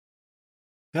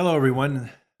Hello, everyone.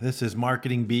 This is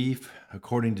Marketing Beef,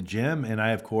 according to Jim, and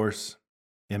I, of course,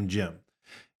 am Jim.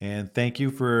 And thank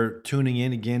you for tuning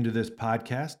in again to this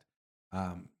podcast. It's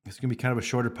going to be kind of a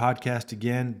shorter podcast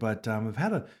again, but I've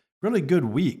had a really good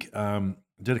week.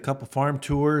 Did a couple farm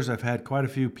tours. I've had quite a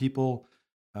few people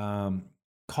um,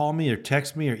 call me or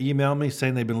text me or email me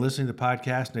saying they've been listening to the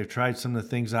podcast and they've tried some of the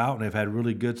things out and they've had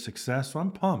really good success. So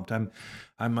I'm pumped. I'm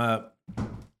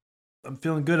I'm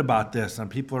feeling good about this.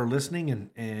 People are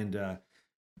listening and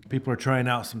people are trying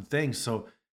out some things. So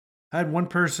I had one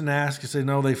person ask, I said,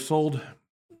 no, they've sold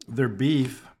their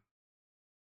beef,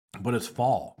 but it's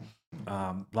fall.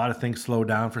 A lot of things slow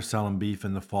down for selling beef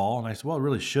in the fall. And I said, well, it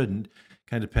really shouldn't.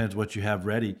 Kind of depends what you have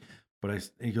ready. But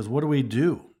he goes, what do we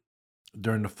do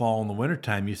during the fall and the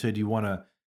wintertime? You said you want to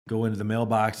go into the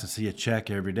mailbox and see a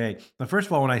check every day. Now, first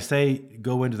of all, when I say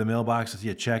go into the mailbox and see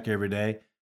a check every day,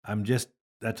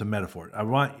 that's a metaphor. I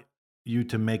want you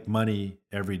to make money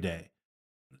every day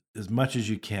as much as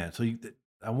you can.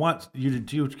 I want you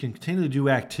to continue to do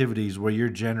activities where you're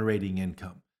generating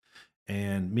income.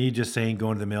 And me just saying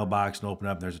go into the mailbox and open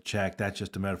up, and there's a check, that's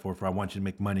just a metaphor for I want you to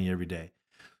make money every day.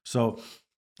 So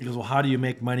he goes, well, how do you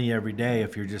make money every day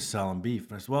if you're just selling beef?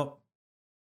 And I said, well,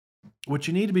 what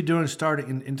you need to be doing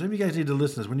starting, and some of you guys need to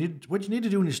listen to this, what you need to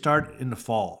do when you start in the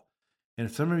fall, and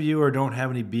if some of you don't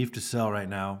have any beef to sell right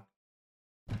now,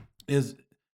 is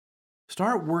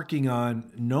start working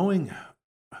on knowing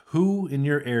who in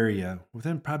your area,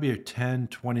 within probably a 10,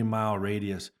 20-mile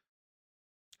radius,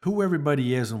 who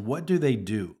everybody is and what do they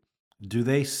do? Do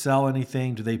they sell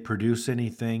anything? Do they produce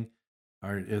anything?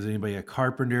 Or is anybody a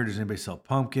carpenter? Does anybody sell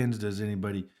pumpkins? Does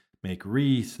anybody make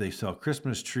wreaths? They sell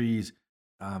Christmas trees?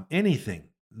 Anything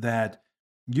that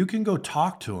you can go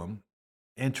talk to them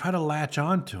and try to latch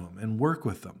on to them and work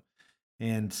with them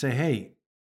and say, hey,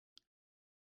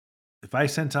 if I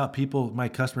sent out my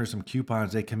customers, some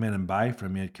coupons, they come in and buy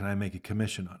from you, can I make a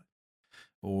commission on it?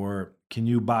 Or can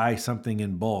you buy something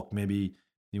in bulk? Maybe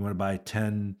you want to buy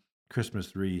 10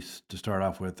 Christmas wreaths to start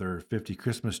off with, or 50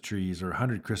 Christmas trees, or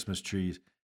 100 Christmas trees,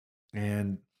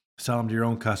 and sell them to your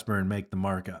own customer and make the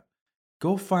markup.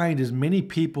 Go find as many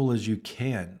people as you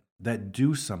can that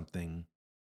do something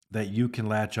that you can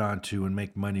latch on to and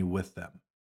make money with them.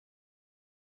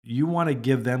 You want to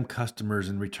give them customers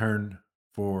in return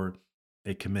for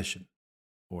a commission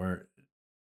or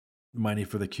money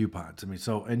for the coupons.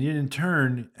 And you in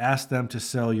turn ask them to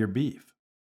sell your beef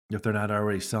if they're not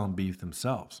already selling beef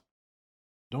themselves.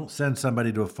 Don't send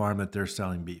somebody to a farm that they're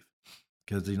selling beef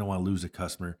because you don't want to lose a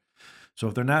customer. So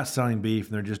if they're not selling beef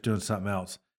and they're just doing something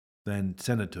else, then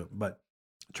send it to them. But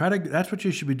that's what you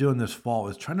should be doing this fall,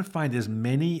 is trying to find as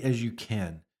many as you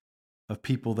can of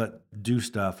people that do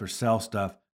stuff or sell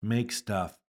stuff, make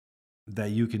stuff that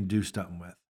you can do something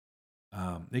with.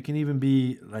 It can even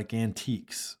be like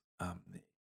antiques,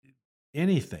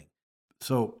 anything.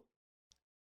 So,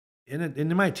 and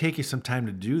it might take you some time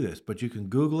to do this, but you can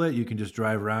Google it. You can just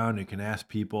drive around. You can ask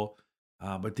people.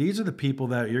 But these are the people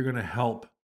that you're going to help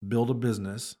build a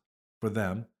business for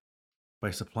them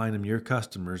by supplying them your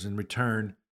customers. In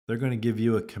return, they're going to give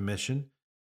you a commission,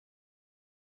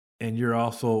 and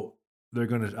they're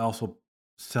going to also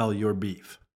sell your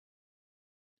beef.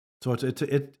 So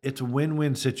it's a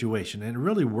win-win situation, and it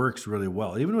really works really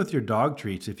well. Even with your dog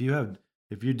treats, if you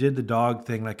did the dog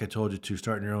thing like I told you to,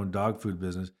 starting your own dog food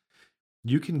business,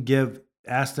 you can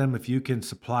ask them if you can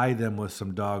supply them with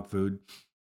some dog food,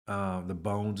 the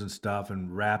bones and stuff,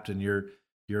 and wrapped in your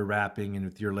wrapping and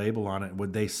with your label on it.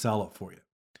 Would they sell it for you?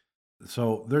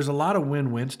 So there's a lot of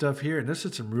win-win stuff here, and this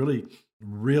is some really,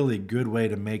 really good way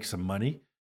to make some money,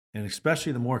 and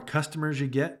especially the more customers you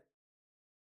get,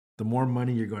 the more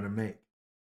money you're going to make.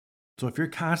 So if you're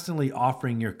constantly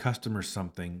offering your customers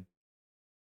something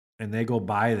and they go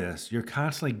buy this, you're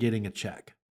constantly getting a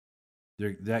check.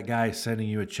 That guy is sending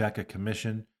you a check, a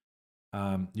commission.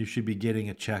 You should be getting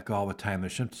a check all the time. There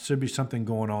should be something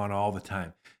going on all the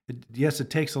time. Yes,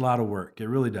 it takes a lot of work. It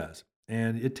really does.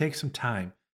 And it takes some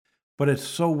time, but it's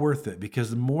so worth it because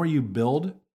the more you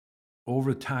build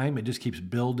over time, it just keeps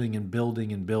building and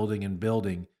building and building and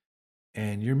building.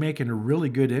 And you're making a really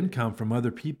good income from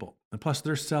other people. And plus,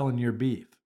 they're selling your beef.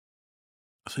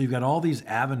 So you've got all these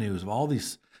avenues of all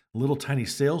these little tiny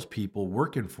salespeople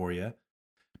working for you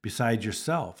besides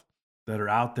yourself that are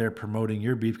out there promoting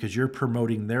your beef because you're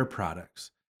promoting their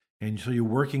products. And so you're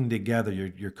working together.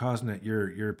 You're causing it.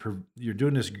 You're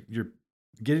doing this. You're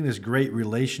getting this great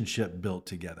relationship built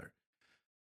together,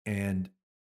 and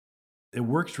it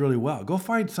works really well. Go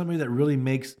find somebody that really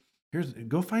makes.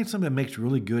 Go find somebody that makes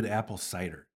really good apple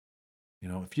cider.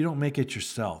 If you don't make it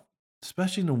yourself,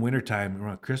 especially in the wintertime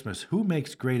around Christmas, who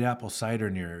makes great apple cider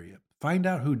in your area? Find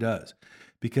out who does,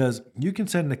 because you can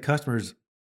send the customers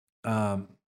um,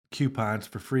 coupons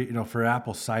for free, for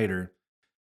apple cider,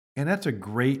 and that's a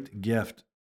great gift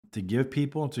to give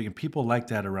people. So people like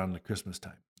that around the Christmas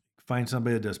time. Find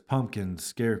somebody that does pumpkins,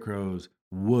 scarecrows,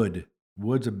 wood.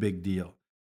 Wood's a big deal.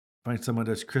 Find someone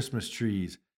that does Christmas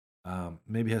trees.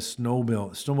 Maybe has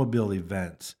snowmobile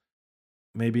events.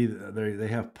 Maybe they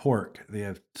have pork. They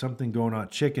have something going on,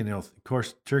 chicken. Of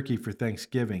course, turkey for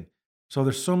Thanksgiving. So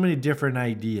there's so many different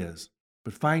ideas.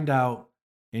 But find out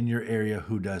in your area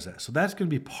who does that. So that's going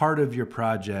to be part of your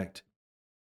project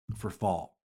for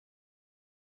fall.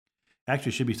 Actually,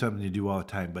 it should be something you do all the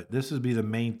time, but this would be the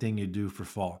main thing you do for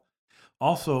fall.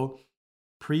 Also,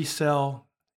 pre-sell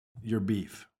your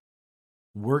beef.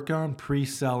 Work on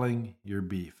pre-selling your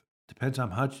beef. Depends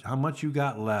on how much you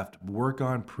got left. Work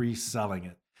on pre-selling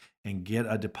it and get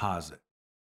a deposit.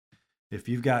 If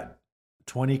you've got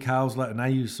 20 cows left, and I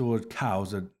use the word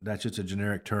cows, that's just a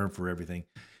generic term for everything.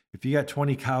 If you got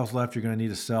 20 cows left, you're going to need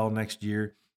to sell next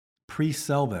year.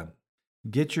 Pre-sell them.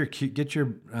 Get your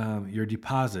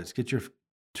deposits. Get your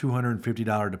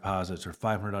 $250 deposits or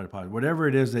 $500 deposits, whatever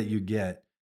it is that you get.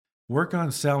 Work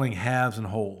on selling halves and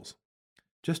wholes.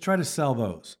 Just try to sell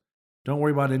those. Don't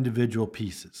worry about individual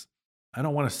pieces. I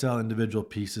don't want to sell individual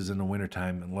pieces in the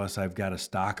wintertime unless I've got a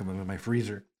stock of them in my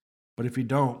freezer. But if you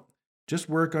don't, just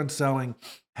work on selling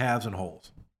halves and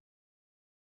wholes.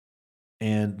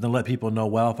 And then let people know,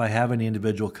 well, if I have any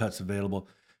individual cuts available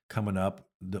coming up,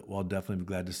 I'll definitely be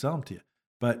glad to sell them to you.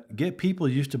 But get people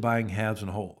used to buying halves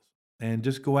and wholes and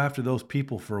just go after those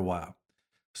people for a while.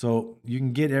 So you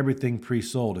can get everything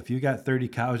pre-sold. If you got 30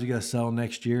 cows you got to sell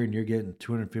next year and you're getting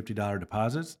 $250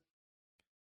 deposits,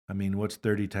 I mean, what's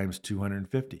 30 times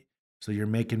 250? So you're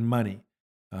making money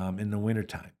in the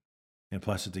wintertime. And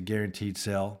plus, it's a guaranteed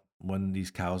sale when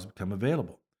these cows become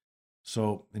available.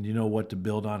 So, and you know what to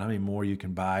build on, how many more you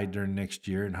can buy during next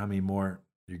year and how many more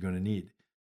you're going to need.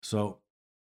 So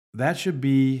that should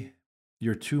be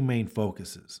your two main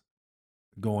focuses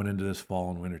going into this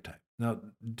fall and wintertime. Now,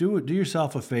 do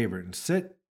yourself a favor and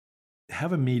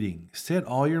have a meeting, sit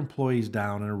all your employees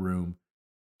down in a room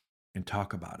and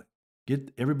talk about it.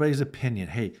 Get everybody's opinion.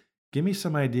 Hey, give me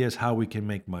some ideas how we can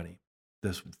make money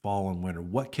this fall and winter.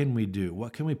 What can we do?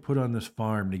 What can we put on this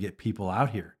farm to get people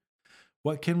out here?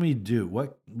 What can we do?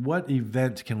 What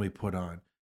events can we put on?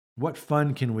 What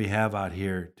fun can we have out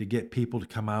here to get people to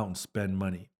come out and spend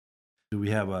money? Do we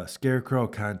have a scarecrow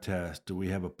contest? Do we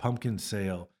have a pumpkin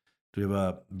sale? Do we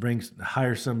have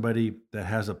hire somebody that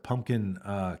has a pumpkin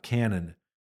cannon,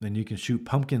 and you can shoot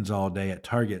pumpkins all day at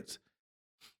targets,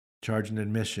 charging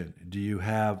admission? Do you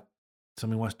have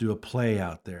somebody wants to do a play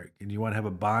out there, and you want to have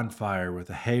a bonfire with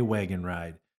a hay wagon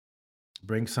ride?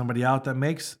 Bring somebody out that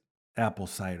makes apple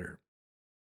cider.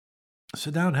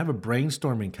 Sit down and have a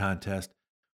brainstorming contest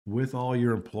with all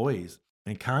your employees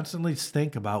and constantly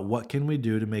think about what can we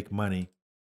do to make money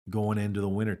going into the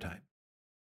wintertime.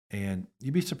 And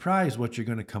you'd be surprised what you're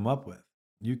going to come up with.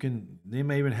 They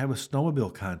may even have a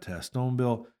snowmobile contest,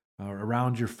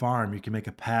 around your farm. You can make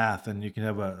a path and you can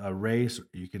have a race.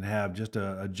 You can have just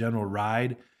a general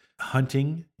ride.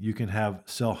 Hunting, you can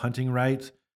sell hunting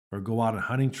rights or go out on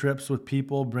hunting trips with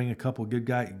people. Bring a couple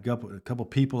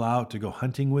people out to go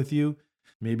hunting with you.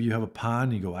 Maybe you have a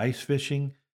pond, you go ice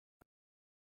fishing.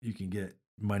 You can get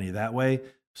money that way.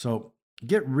 So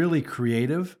get really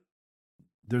creative.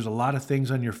 There's a lot of things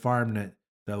on your farm that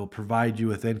will provide you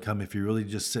with income if you really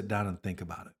just sit down and think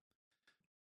about it.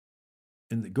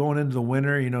 And going into the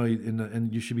winter,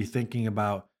 and you should be thinking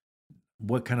about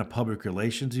what kind of public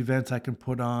relations events I can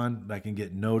put on, that I can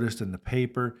get noticed in the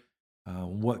paper,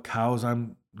 what cows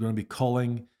I'm going to be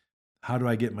culling, how do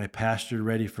I get my pasture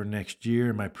ready for next year?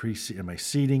 Am I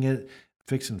seeding it,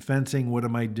 fixing fencing? What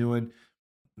am I doing?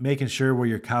 Making sure where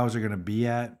your cows are going to be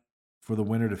at for the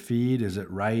winter to feed. Is it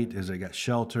right? Is it got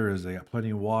shelter? Is they got plenty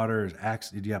of water?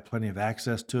 Do you got plenty of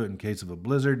access to it in case of a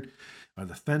blizzard? Are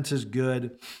the fences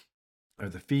good? Are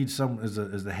the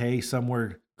is the hay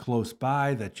somewhere close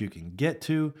by that you can get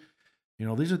to?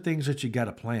 These are things that you got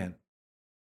to plan.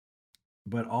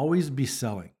 But always be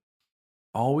selling.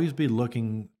 Always be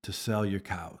looking to sell your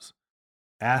cows.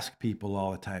 Ask people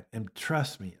all the time. And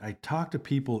trust me, I talk to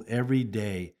people every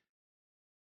day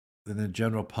in the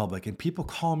general public, and people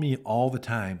call me all the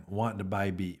time wanting to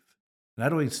buy beef. And I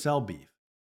don't even sell beef.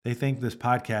 They think this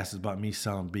podcast is about me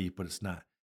selling beef, but it's not.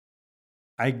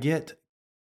 I get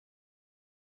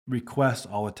requests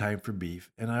all the time for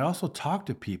beef, and I also talk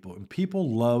to people, and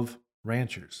people love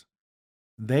ranchers.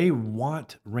 They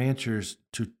want ranchers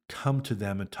to come to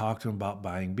them and talk to them about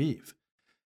buying beef.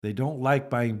 They don't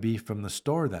like buying beef from the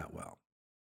store that well.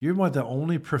 You're one of the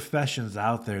only professions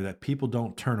out there that people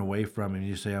don't turn away from, and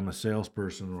you say, "I'm a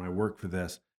salesperson or I work for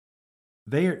this."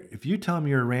 If you tell them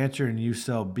you're a rancher and you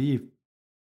sell beef,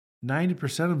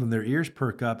 90% of them, their ears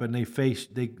perk up and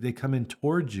they come in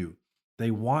towards you.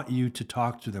 They want you to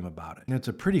talk to them about it. And it's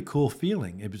a pretty cool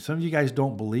feeling. If some of you guys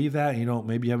don't believe that, and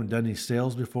maybe you haven't done any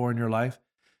sales before in your life,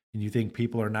 and you think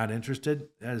people are not interested,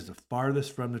 that is the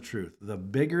farthest from the truth. The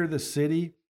bigger the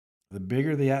city, the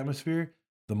bigger the atmosphere,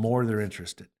 the more they're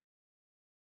interested.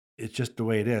 It's just the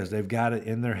way it is. They've got it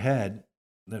in their head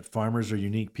that farmers are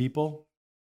unique people,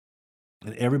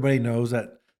 and everybody knows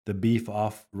that the beef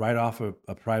right off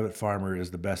a private farmer is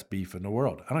the best beef in the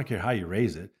world. I don't care how you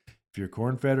raise it. If you're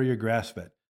corn fed or you're grass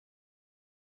fed,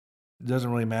 it doesn't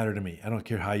really matter to me. I don't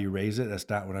care how you raise it. That's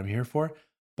not what I'm here for.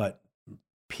 But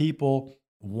people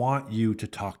want you to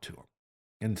talk to them.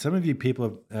 And some of you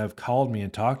people have called me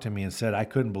and talked to me and said, I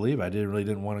couldn't believe it. I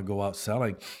didn't want to go out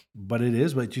selling. But it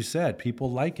is what you said. People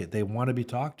like it. They want to be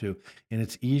talked to. And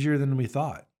it's easier than we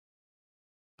thought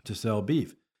to sell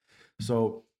beef.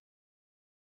 So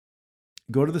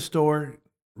go to the store,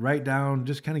 write down,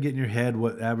 just kind of get in your head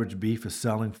what average beef is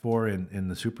selling for in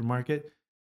the supermarket.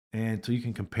 And so you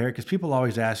can compare, because people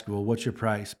always ask, well, what's your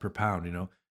price per pound?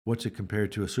 What's it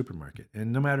compared to a supermarket?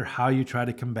 And no matter how you try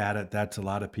to combat it, that's a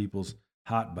lot of people's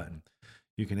hot button.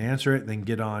 You can answer it, then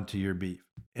get on to your beef.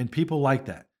 And people like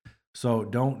that. So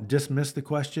don't dismiss the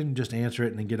question, just answer it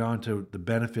and then get on to the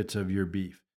benefits of your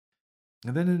beef.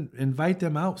 And then invite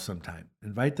them out sometime.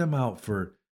 Invite them out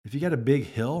for, if you got a big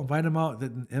hill, invite them out,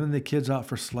 and then the kids out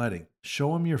for sledding.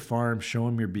 Show them your farm, show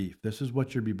them your beef. This is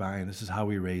what you'll be buying. This is how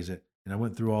we raise it. And I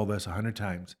went through all this 100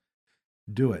 times.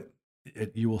 Do it.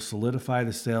 You will solidify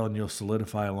the sale and you'll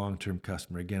solidify a long-term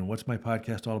customer. Again, what's my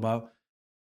podcast all about?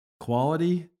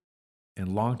 Quality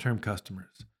and long-term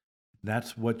customers.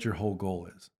 That's what your whole goal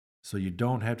is. So you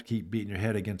don't have to keep beating your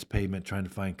head against pavement trying to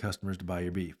find customers to buy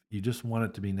your beef. You just want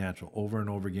it to be natural. Over and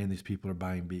over again, these people are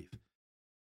buying beef.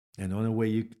 And the only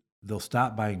way they'll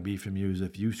stop buying beef from you is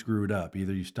if you screw it up.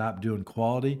 Either you stop doing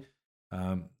quality,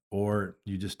 or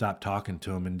you just stopped talking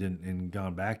to them and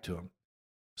gone back to them.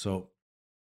 So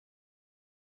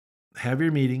have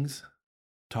your meetings,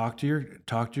 talk to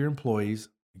your employees,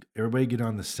 everybody get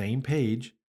on the same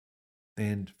page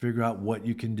and figure out what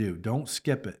you can do. Don't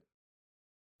skip it.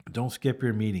 Don't skip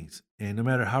your meetings. And no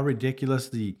matter how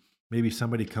ridiculous maybe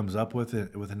somebody comes up with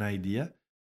an idea,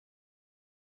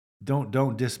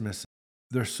 don't dismiss it.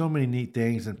 There's so many neat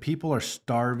things, and people are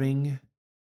starving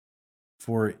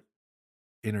for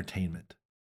entertainment.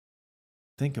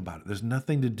 Think about it. There's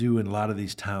nothing to do in a lot of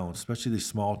these towns, especially these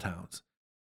small towns.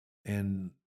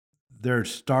 And they're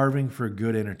starving for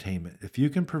good entertainment. If you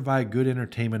can provide good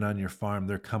entertainment on your farm,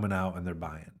 they're coming out and they're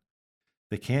buying.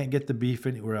 They can't get the beef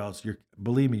anywhere else.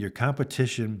 Believe me, your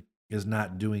competition is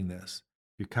not doing this.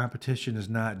 Your competition is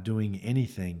not doing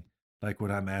anything like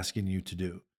what I'm asking you to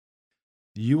do.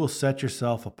 You will set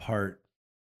yourself apart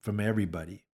from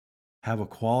everybody. Have a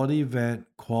quality event,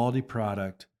 quality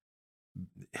product,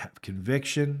 have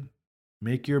conviction,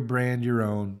 make your brand your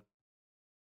own,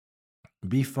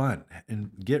 be fun,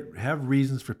 and have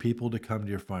reasons for people to come to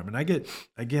your farm. And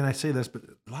I say this, but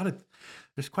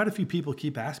there's quite a few people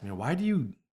keep asking me, why do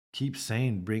you keep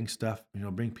saying bring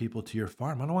people to your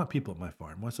farm? I don't want people at my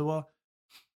farm. I said, well,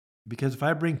 because if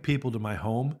I bring people to my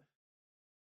home,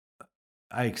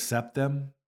 I accept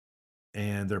them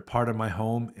and they're part of my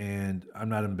home and I'm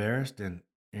not embarrassed, and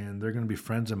they're going to be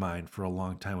friends of mine for a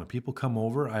long time. When people come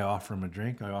over, I offer them a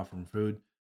drink, I offer them food.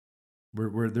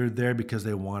 They're there because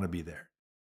they want to be there.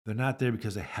 They're not there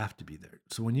because they have to be there.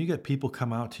 So when you get people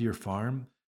come out to your farm,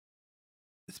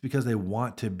 it's because they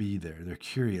want to be there. They're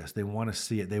curious. They want to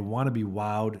see it. They want to be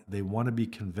wowed. They want to be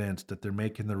convinced that they're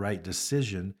making the right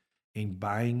decision in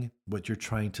buying what you're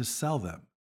trying to sell them.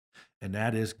 And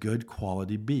that is good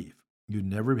quality beef. You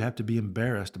never have to be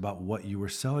embarrassed about what you were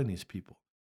selling these people.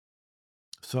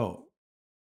 So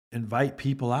invite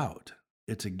people out.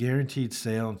 It's a guaranteed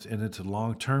sale and it's a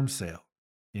long-term sale.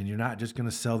 And you're not just going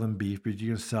to sell them beef, but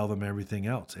you're going to sell them everything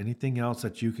else. Anything else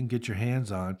that you can get your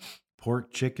hands on,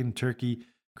 pork, chicken, turkey,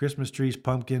 Christmas trees,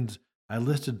 pumpkins. I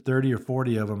listed 30 or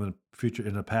 40 of them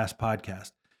in a past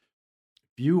podcast.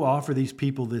 If you offer these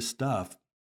people this stuff,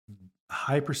 a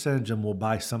high percentage of them will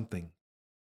buy something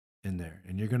in there,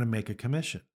 and you're going to make a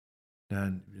commission.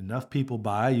 And enough people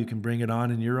buy, you can bring it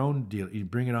on in your own deal. You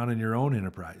bring it on in your own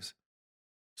enterprise.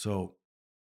 So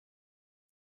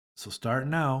start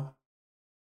now.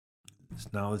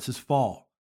 Now this is fall.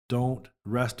 Don't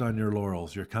rest on your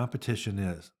laurels. Your competition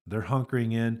is. They're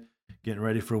hunkering in, getting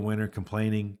ready for winter,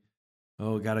 complaining,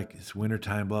 oh, it's winter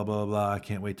time, blah, blah, blah. I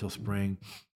can't wait till spring.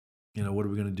 What are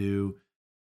we going to do?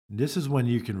 This is when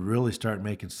you can really start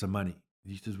making some money.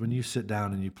 This is when you sit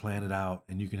down and you plan it out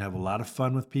and you can have a lot of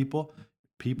fun with people.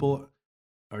 People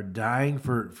are dying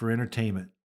for entertainment.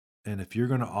 And if you're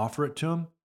going to offer it to them,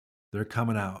 they're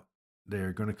coming out.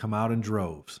 They're going to come out in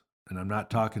droves. And I'm not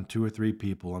talking 2 or 3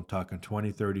 people. I'm talking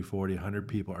 20, 30, 40, 100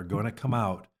 people are going to come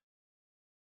out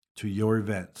to your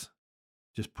events.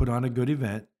 Just put on a good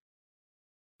event,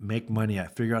 make money at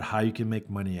it, figure out how you can make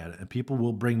money at it. And people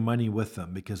will bring money with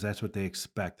them because that's what they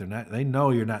expect. They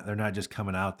know they're not just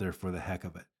coming out there for the heck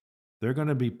of it. They're going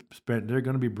to be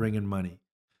bringing money.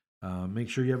 Make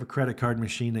sure you have a credit card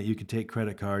machine that you can take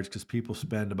credit cards, because people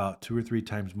spend about 2 or 3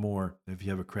 times more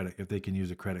if they can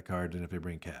use a credit card than if they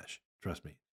bring cash. Trust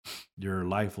me, your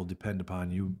life will depend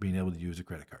upon you being able to use a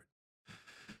credit card.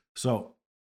 So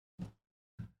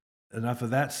enough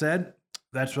of that said.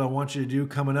 That's what I want you to do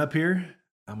coming up here.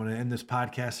 I'm going to end this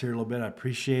podcast here a little bit. I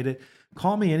appreciate it.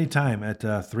 Call me anytime at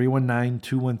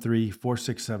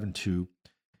 319-213-4672.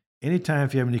 Anytime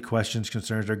if you have any questions,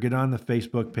 concerns, or get on the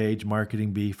Facebook page,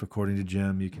 Marketing Beef, according to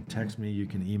Jim. You can text me, you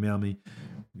can email me,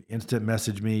 instant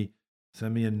message me,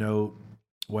 send me a note,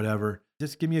 whatever.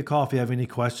 Just give me a call if you have any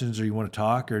questions or you want to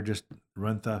talk or just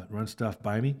run stuff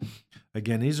by me.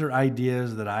 Again, these are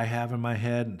ideas that I have in my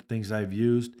head and things I've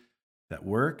used that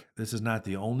work. This is not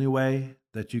the only way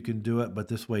that you can do it, but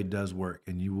this way does work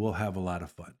and you will have a lot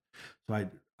of fun. So I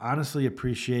honestly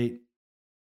appreciate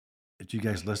that you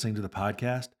guys listening to the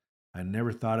podcast. I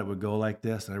never thought it would go like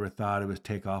this. I never thought it would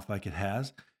take off like it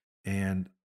has. And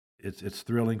it's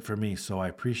thrilling for me. So I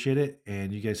appreciate it.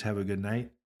 And you guys have a good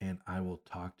night. And I will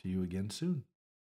talk to you again soon.